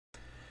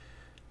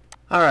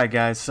Alright,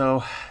 guys,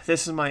 so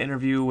this is my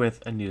interview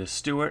with Anita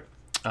Stewart.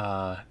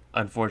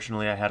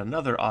 Unfortunately, I had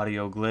another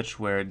audio glitch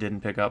where it didn't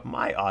pick up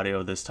my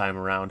audio this time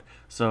around,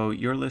 so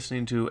you're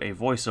listening to a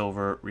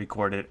voiceover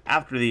recorded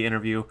after the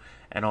interview,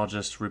 and I'll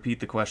just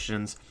repeat the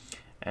questions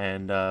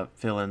and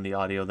fill in the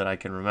audio that I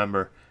can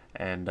remember.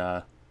 And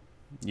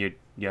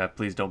yeah,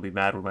 please don't be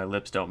mad when my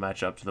lips don't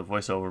match up to the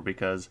voiceover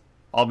because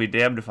I'll be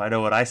damned if I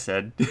know what I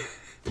said.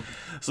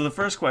 So the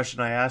first question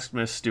I asked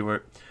Miss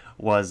Stewart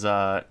was,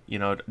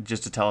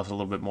 just to tell us a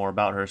little bit more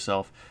about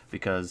herself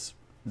because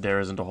there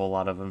isn't a whole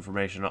lot of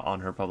information on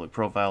her public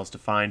profiles to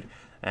find,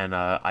 and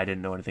I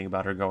didn't know anything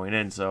about her going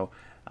in, so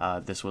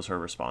this was her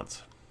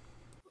response.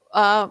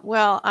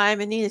 Well,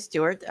 I'm Anita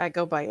Stewart. I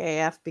go by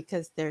AF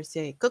because there's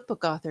a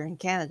cookbook author in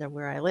Canada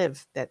where I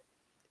live that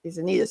is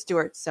Anita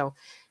Stewart. So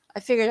I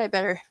figured I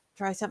better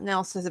try something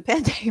else as a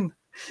pen name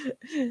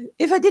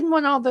if I didn't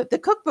want all the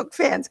cookbook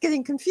fans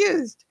getting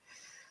confused.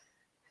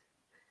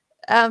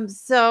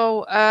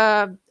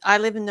 I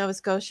live in Nova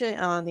Scotia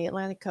on the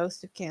Atlantic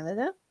coast of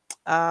Canada.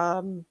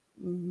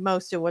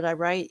 Most of what I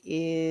write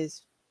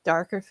is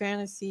darker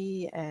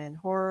fantasy and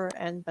horror,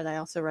 but I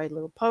also write a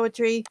little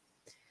poetry.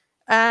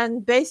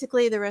 And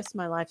basically, the rest of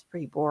my life's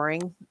pretty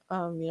boring.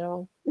 Um, you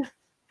know,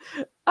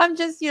 I'm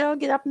just,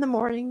 get up in the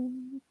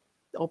morning,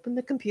 open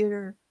the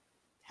computer,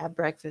 have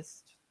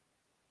breakfast,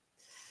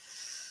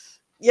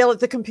 yell at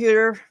the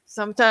computer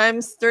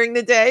sometimes during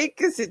the day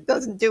because it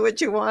doesn't do what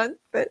you want.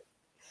 But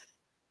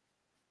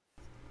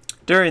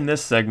During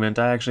this segment,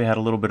 I actually had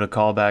a little bit of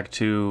callback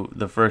to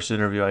the first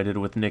interview I did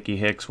with Nikki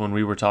Hicks when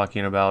we were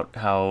talking about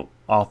how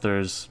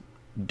authors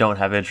don't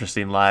have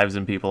interesting lives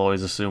and people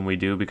always assume we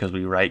do because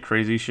we write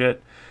crazy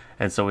shit.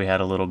 And so we had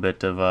a little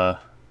bit of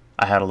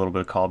I had a little bit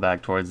of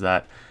callback towards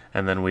that,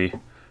 and then we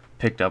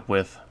picked up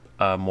with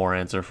more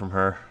answer from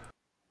her.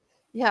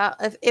 yeah,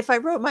 if I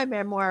wrote my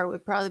memoir, it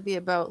would probably be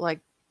about like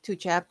 2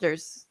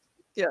 chapters.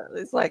 Yeah,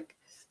 it's like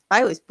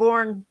I was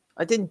born,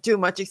 I didn't do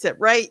much except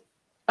write,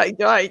 I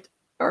died.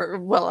 Or,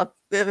 well,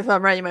 if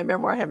I'm writing my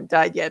memoir, I haven't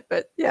died yet,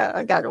 but yeah,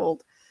 I got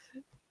old.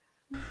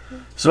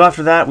 So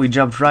after that, we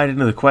jumped right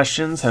into the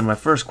questions, and my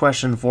first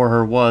question for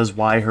her was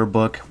why her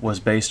book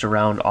was based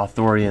around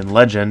Arthurian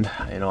legend.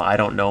 I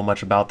don't know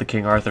much about the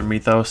King Arthur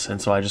mythos,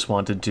 and so I just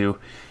wanted to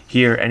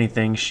hear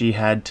anything she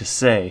had to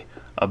say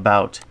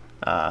about,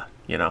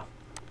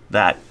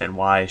 that and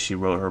why she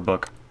wrote her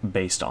book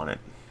based on it.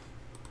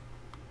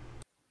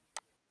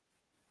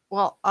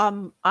 Well,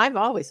 I've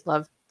always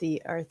loved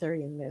the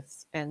Arthurian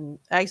myths, and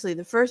actually,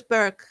 the first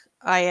book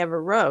I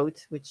ever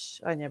wrote,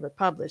 which I never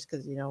published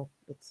because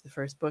it's the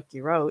first book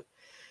you wrote,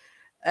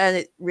 and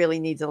it really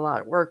needs a lot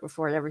of work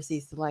before it ever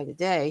sees the light of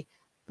day.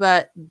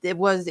 But it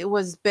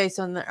was based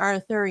on the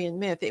Arthurian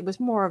myth. It was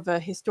more of a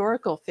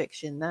historical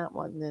fiction, that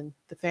one, than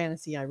the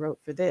fantasy I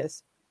wrote for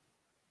this.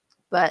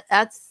 But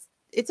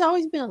it's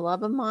always been a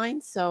love of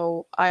mine,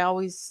 so I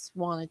always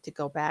wanted to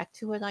go back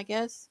to it, I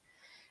guess.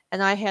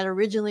 And I had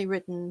originally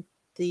written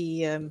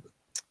the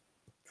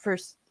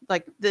first,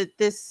 like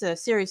this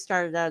series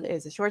started out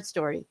as a short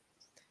story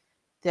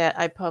that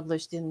I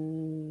published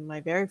in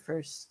my very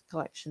first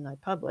collection I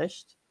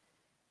published.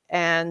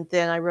 And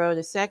then I wrote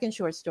a second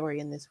short story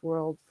in this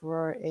world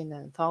for an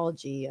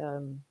anthology,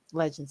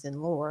 Legends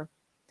and Lore.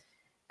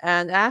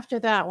 And after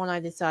that one, I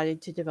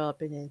decided to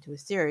develop it into a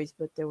series,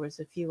 but there was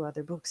a few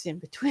other books in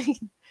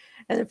between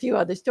and a few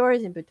other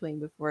stories in between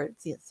before it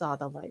saw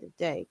the light of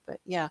day. But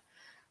yeah,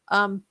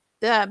 um,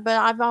 but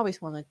I've always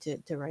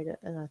wanted to write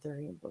an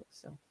Arthurian book,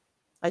 so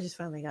I just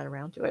finally got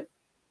around to it.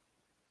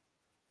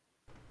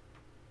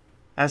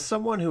 As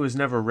someone who has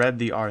never read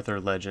the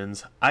Arthur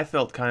legends, I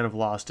felt kind of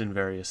lost in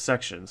various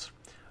sections.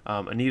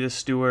 Anita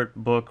Stewart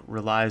book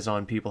relies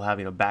on people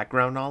having a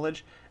background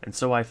knowledge, and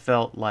so I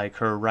felt like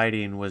her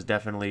writing was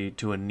definitely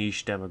to a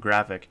niche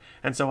demographic,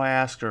 and so I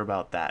asked her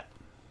about that.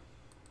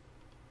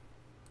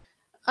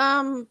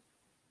 Um,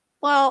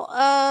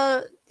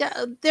 well,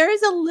 yeah, there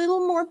is a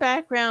little more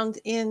background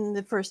in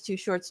the first two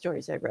short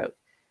stories I wrote.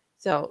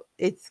 So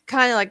it's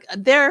kind of like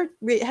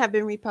have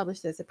been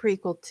republished as a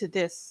prequel to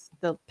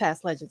the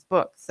Past Legends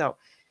book. So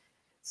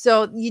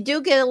you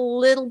do get a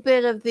little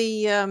bit of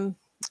the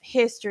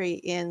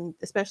history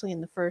especially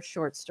in the first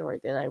short story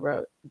that I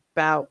wrote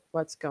about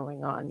what's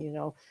going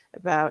on.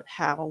 About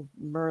how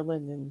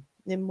Merlin and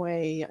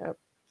Nimue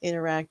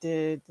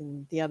interacted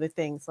and the other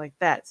things like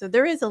that. So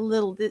there is a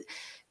little bit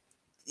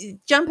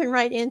jumping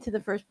right into the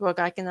first book.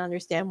 I can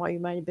understand why you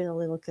might have been a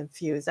little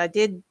confused. I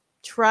did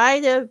try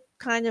to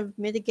kind of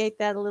mitigate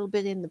that a little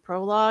bit in the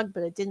prologue,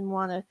 but I didn't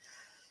want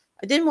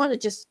to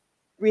just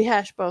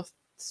rehash both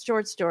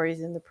short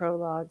stories in the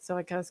prologue, so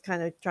I was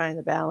kind of trying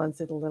to balance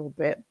it a little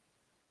bit.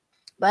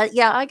 But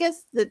yeah, I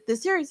guess the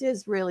series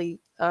is really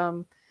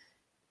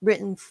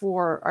written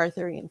for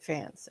Arthurian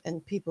fans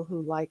and people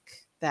who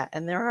like that,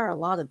 and there are a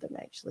lot of them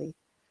actually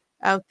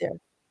out there.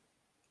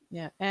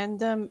 Yeah,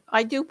 and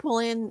I do pull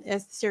in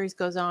as the series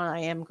goes on.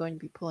 I am going to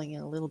be pulling in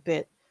a little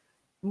bit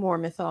more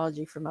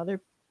mythology from other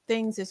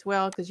things as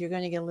well, because you're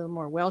going to get a little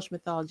more Welsh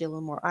mythology, a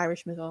little more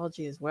Irish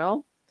mythology as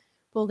well,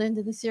 pulled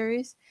into the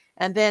series.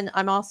 And then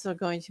I'm also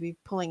going to be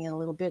pulling in a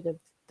little bit of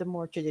the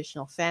more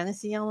traditional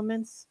fantasy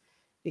elements,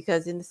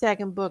 because in the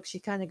second book she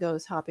kind of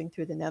goes hopping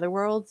through the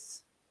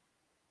netherworlds,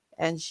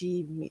 and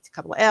she meets a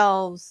couple of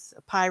elves,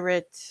 a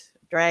pirate,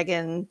 a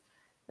dragon,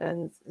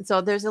 and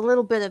so there's a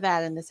little bit of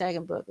that in the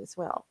second book as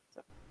well.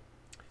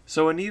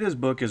 So Anita's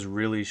book is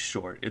really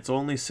short. It's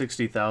only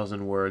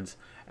 60,000 words,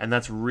 and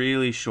that's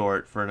really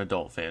short for an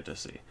adult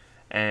fantasy.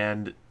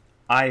 And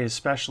I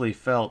especially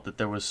felt that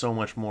there was so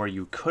much more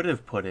you could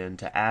have put in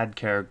to add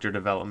character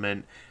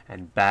development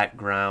and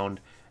background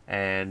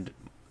and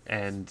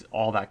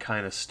all that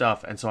kind of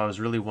stuff. And so I was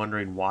really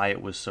wondering why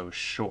it was so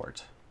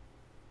short.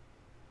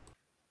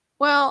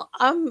 Well,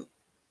 I'm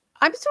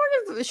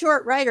sort of a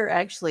short writer,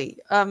 actually.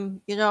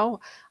 I'm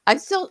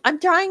still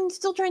trying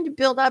to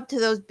build up to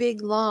those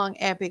big, long,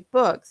 epic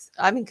books.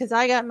 I mean, because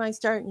I got my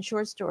start in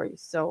short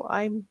stories, so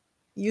I'm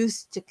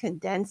used to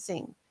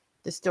condensing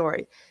the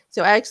story.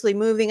 So actually,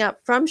 moving up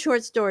from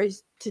short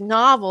stories to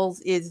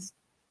novels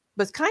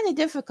was kind of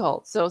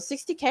difficult. So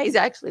 60K is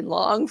actually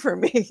long for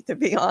me, to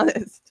be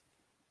honest.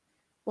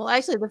 Well,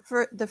 actually,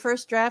 the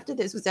first draft of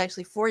this was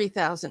actually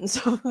 40,000,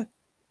 so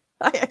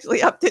I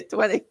actually upped it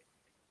 20.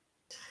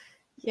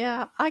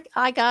 Yeah,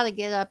 I gotta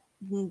get up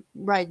and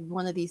write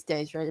one of these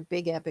days, write a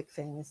big epic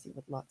fantasy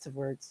with lots of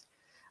words.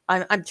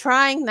 I'm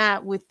trying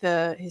that with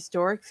the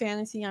historic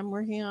fantasy I'm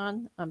working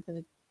on.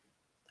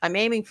 I'm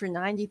aiming for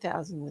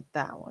 90,000 with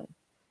that one.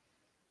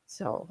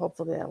 So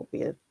hopefully that'll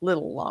be a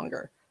little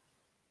longer.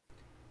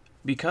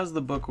 Because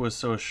the book was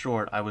so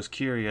short, I was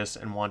curious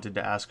and wanted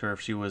to ask her if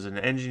she was an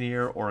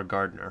engineer or a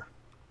gardener.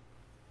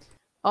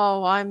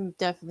 Oh, I'm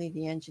definitely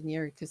the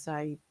engineer because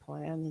I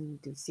plan and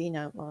do scene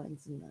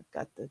outlines, and I've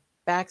got the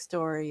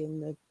backstory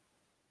and the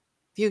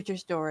future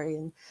story,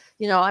 and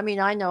I mean,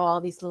 I know all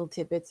these little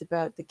tidbits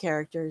about the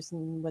characters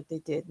and what they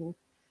did and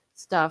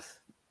stuff,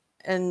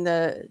 and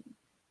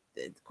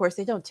of course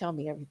they don't tell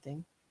me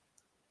everything.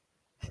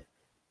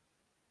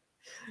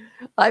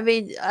 I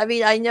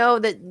know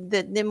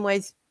that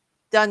Nimwe's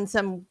done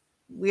some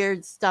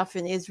weird stuff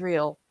in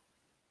Israel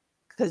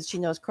because she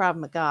knows Krav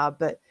Maga,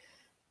 but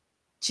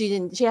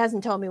she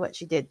hasn't told me what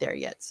she did there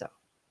yet. So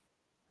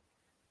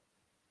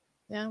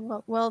yeah,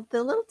 well,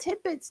 the little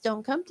tidbits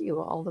don't come to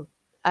you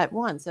at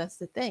once. That's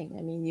the thing.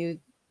 I mean,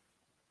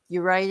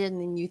 you write it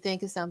and then you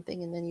think of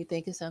something and then you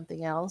think of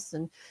something else,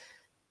 and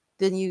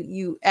then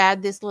you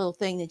add this little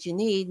thing that you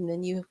need, and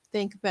then you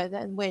think about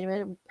that, and wait a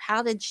minute,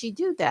 how did she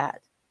do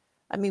that?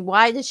 I mean,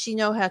 why does she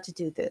know how to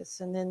do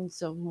this? And then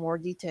so more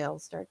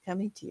details start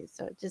coming to you.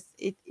 So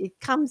it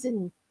comes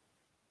in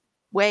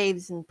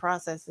waves and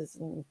processes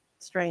and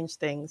strange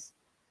things.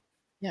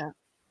 Yeah.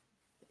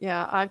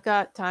 Yeah, I've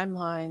got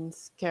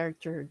timelines,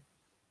 character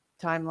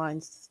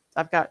timelines.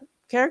 I've got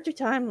character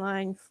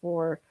timeline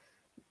for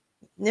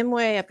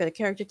Nimue, I've got a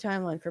character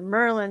timeline for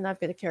Merlin, I've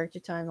got a character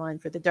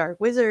timeline for the Dark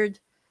Wizard,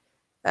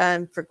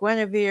 and for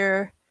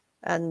Guinevere,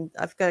 and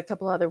I've got a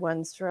couple other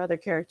ones for other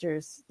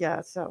characters.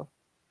 Yeah, so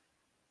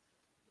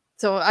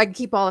I can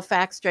keep all the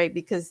facts straight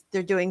because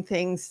they're doing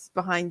things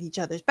behind each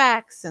other's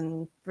backs,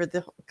 and for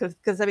the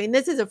because I mean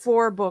this is a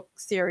 4-book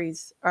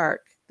series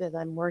arc that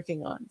I'm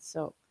working on.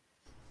 So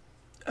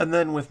And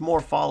then, with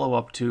more follow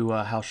up to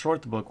how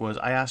short the book was,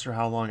 I asked her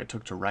how long it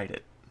took to write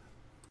it.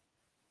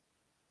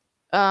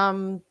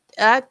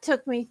 that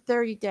took me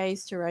 30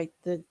 days to write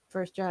the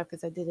first draft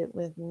because I did it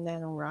with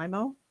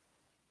NaNoWriMo.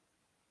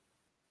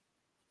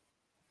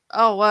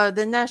 Oh,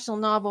 the National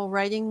Novel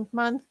Writing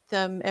Month.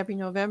 Every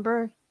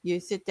November, you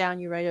sit down,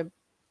 you write a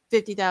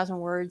 50,000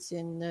 words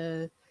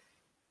in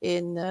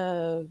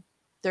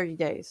 30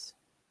 days.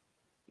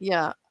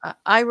 Yeah,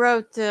 I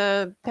wrote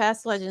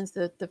Past Legends,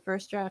 the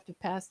first draft of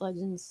Past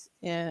Legends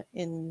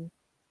in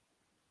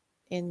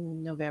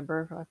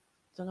November. I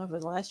don't know if it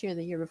was last year or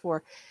the year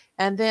before,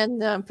 and then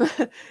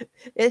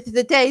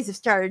the days have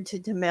started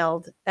to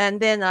meld.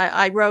 And then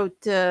I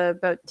wrote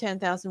about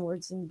 10,000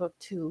 words in book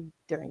 2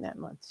 during that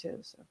month too.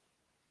 So.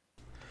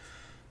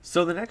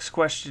 So, the next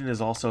question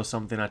is also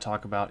something I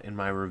talk about in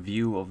my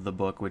review of the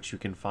book, which you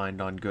can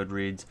find on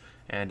Goodreads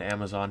and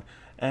Amazon.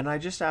 And I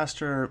just asked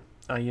her,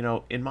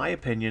 in my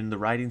opinion, the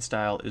writing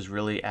style is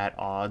really at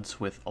odds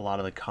with a lot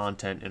of the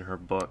content in her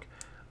book.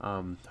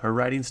 Her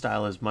writing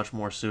style is much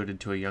more suited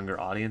to a younger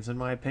audience, in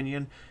my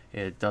opinion.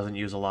 It doesn't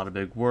use a lot of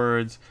big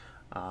words.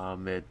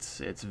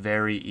 It's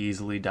very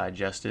easily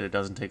digested. It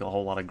doesn't take a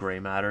whole lot of gray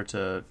matter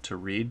to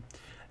read,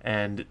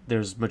 and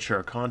there's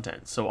mature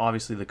content. So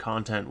obviously the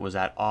content was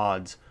at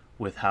odds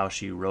with how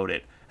she wrote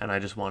it, and I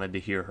just wanted to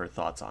hear her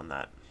thoughts on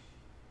that.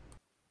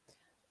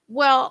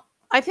 Well,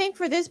 I think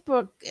for this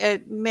book,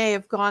 it may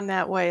have gone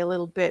that way a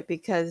little bit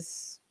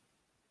because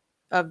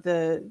of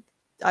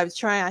I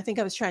think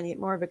I was trying to get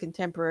more of a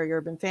contemporary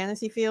urban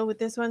fantasy feel with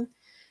this one.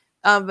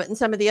 But in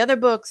some of the other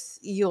books,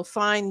 you'll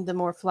find the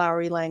more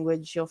flowery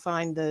language. You'll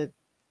find the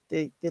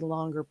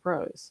longer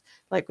prose.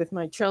 Like with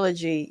my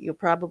trilogy, you'll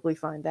probably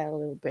find that a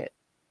little bit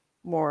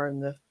more in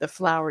the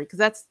flowery, because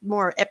that's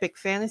more epic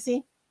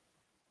fantasy.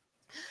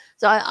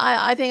 So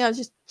I think I was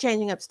just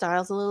changing up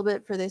styles a little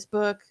bit for this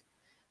book.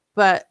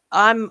 But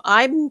I'm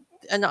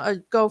and I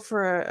go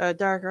for a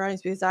darker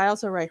audience because I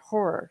also write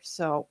horror,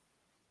 so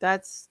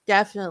that's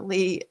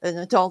definitely an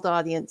adult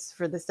audience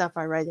for the stuff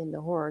I write in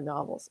the horror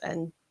novels,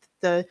 and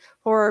the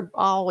horror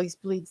always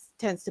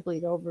tends to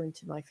bleed over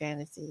into my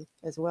fantasy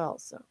as well.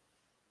 So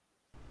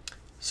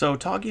So,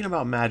 talking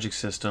about magic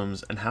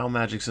systems and how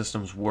magic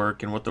systems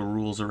work and what the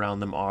rules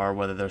around them are,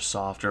 whether they're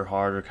soft or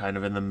hard or kind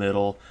of in the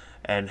middle,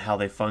 and how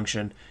they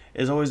function,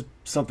 is always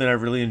something I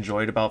really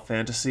enjoyed about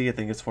fantasy. I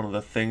think it's one of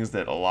the things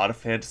that a lot of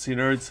fantasy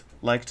nerds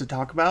like to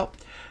talk about.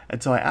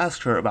 And so I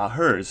asked her about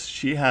hers.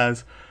 She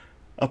has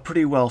a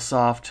pretty well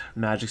soft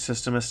magic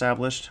system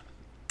established,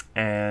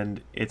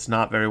 and it's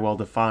not very well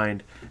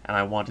defined. And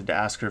I wanted to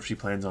ask her if she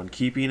plans on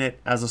keeping it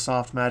as a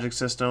soft magic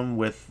system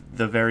with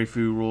the very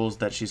few rules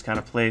that she's kind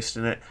of placed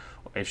in it,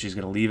 if she's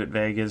going to leave it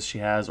vague as she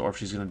has, or if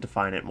she's going to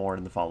define it more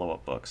in the follow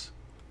up books.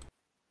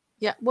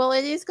 yeah, well,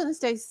 it is going to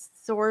stay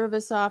sort of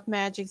a soft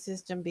magic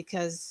system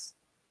because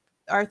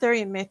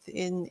Arthurian myth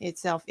in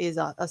itself is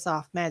a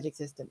soft magic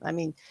system. I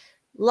mean,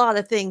 a lot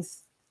of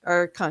things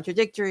are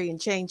contradictory and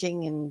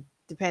changing, and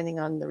depending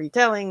on the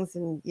retellings,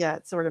 and yeah,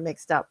 it's sort of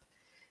mixed up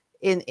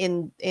in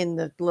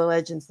the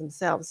legends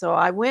themselves. So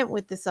I went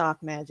with the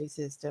soft magic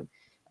system.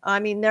 I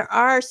mean, there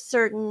are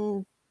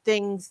certain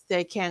things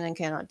they can and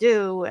cannot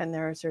do, and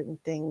there are certain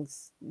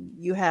things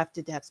you have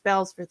to have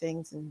spells for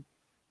things and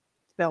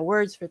spell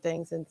words for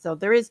things, and so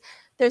there's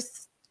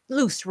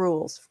loose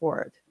rules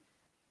for it.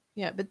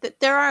 Yeah, but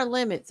there are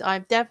limits.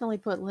 I've definitely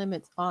put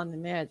limits on the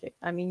magic.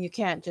 I mean, you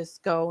can't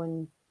just go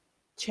and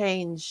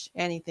change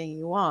anything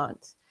you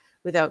want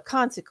without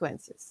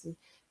consequences.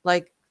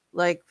 Like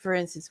like for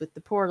instance with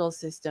the portal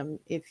system,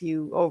 if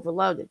you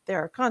overload it, there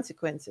are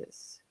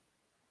consequences.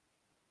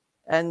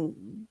 And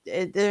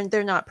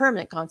they're not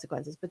permanent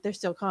consequences, but they're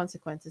still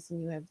consequences,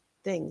 and you have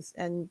things.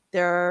 And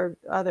there are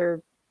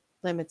other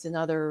limits and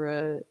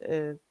other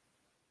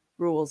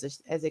rules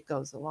as it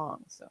goes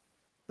along. So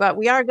but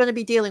we are going to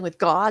be dealing with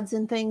gods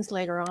and things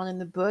later on in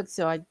the book,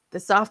 so the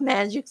soft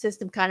magic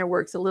system kind of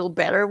works a little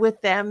better with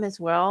them as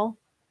well.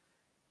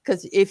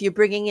 Because if you're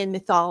bringing in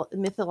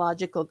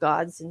mythological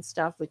gods and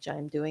stuff, which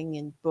I'm doing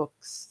in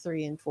books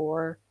 3 and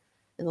 4,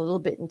 and a little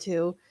bit in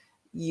 2,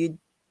 you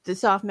the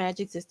soft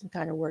magic system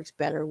kind of works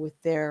better with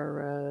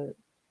their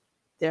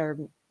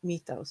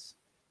mythos.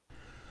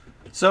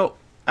 So,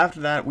 after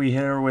that, we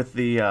hit her with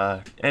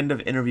the end of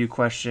interview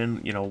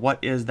question. You know, what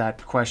is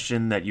that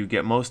question that you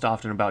get most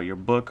often about your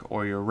book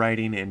or your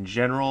writing in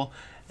general?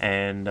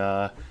 And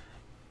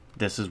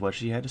this is what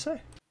she had to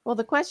say. Well,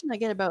 the question I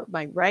get about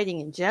my writing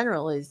in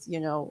general is,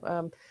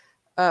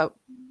 uh,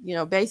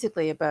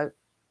 basically about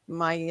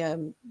my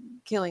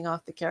killing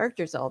off the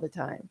characters all the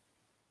time.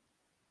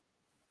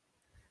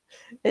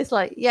 It's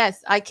like,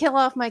 yes, I kill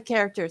off my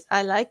characters.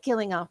 I like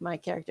killing off my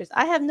characters.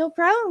 I have no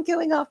problem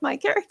killing off my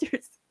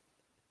characters.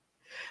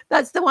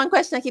 That's the one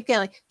question I keep getting.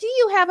 Like, do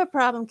you have a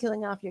problem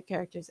killing off your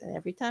characters? And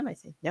every time I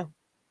say, no,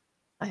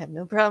 I have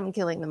no problem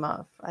killing them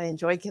off. I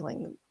enjoy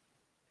killing them.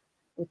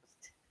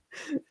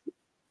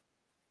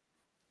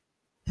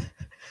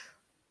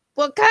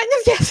 Well, kind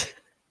of, yes.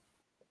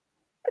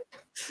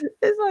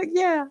 It's like,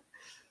 yeah.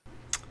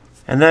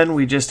 And then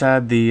we just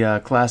had the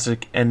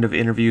classic end of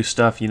interview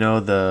stuff, you know,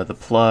 the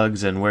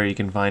plugs and where you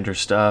can find her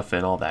stuff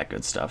and all that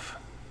good stuff.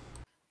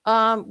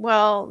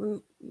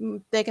 Well,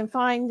 they can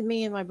find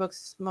me and my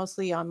books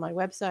mostly on my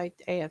website,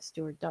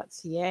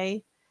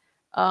 afstewart.ca.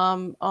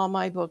 All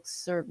my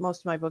books, or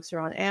most of my books, are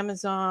on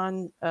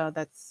Amazon.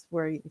 That's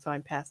where you can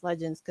find Past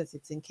Legends because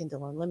it's in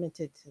Kindle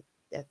Unlimited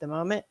at the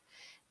moment.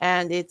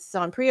 And it's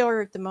on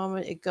pre-order at the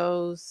moment. It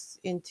goes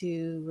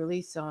into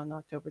release on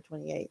October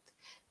 28th.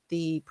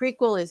 The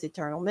prequel is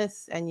Eternal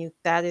Myths, and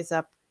that is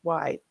up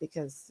wide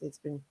because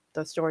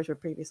those stories were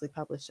previously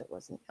published. It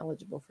wasn't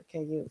eligible for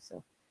KU.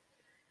 So,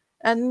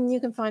 and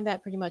you can find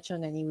that pretty much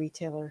on any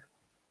retailer.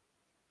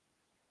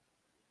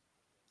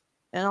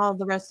 And all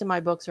the rest of my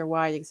books are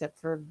wide except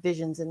for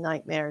Visions and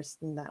Nightmares,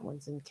 and that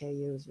one's in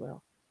KU as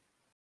well.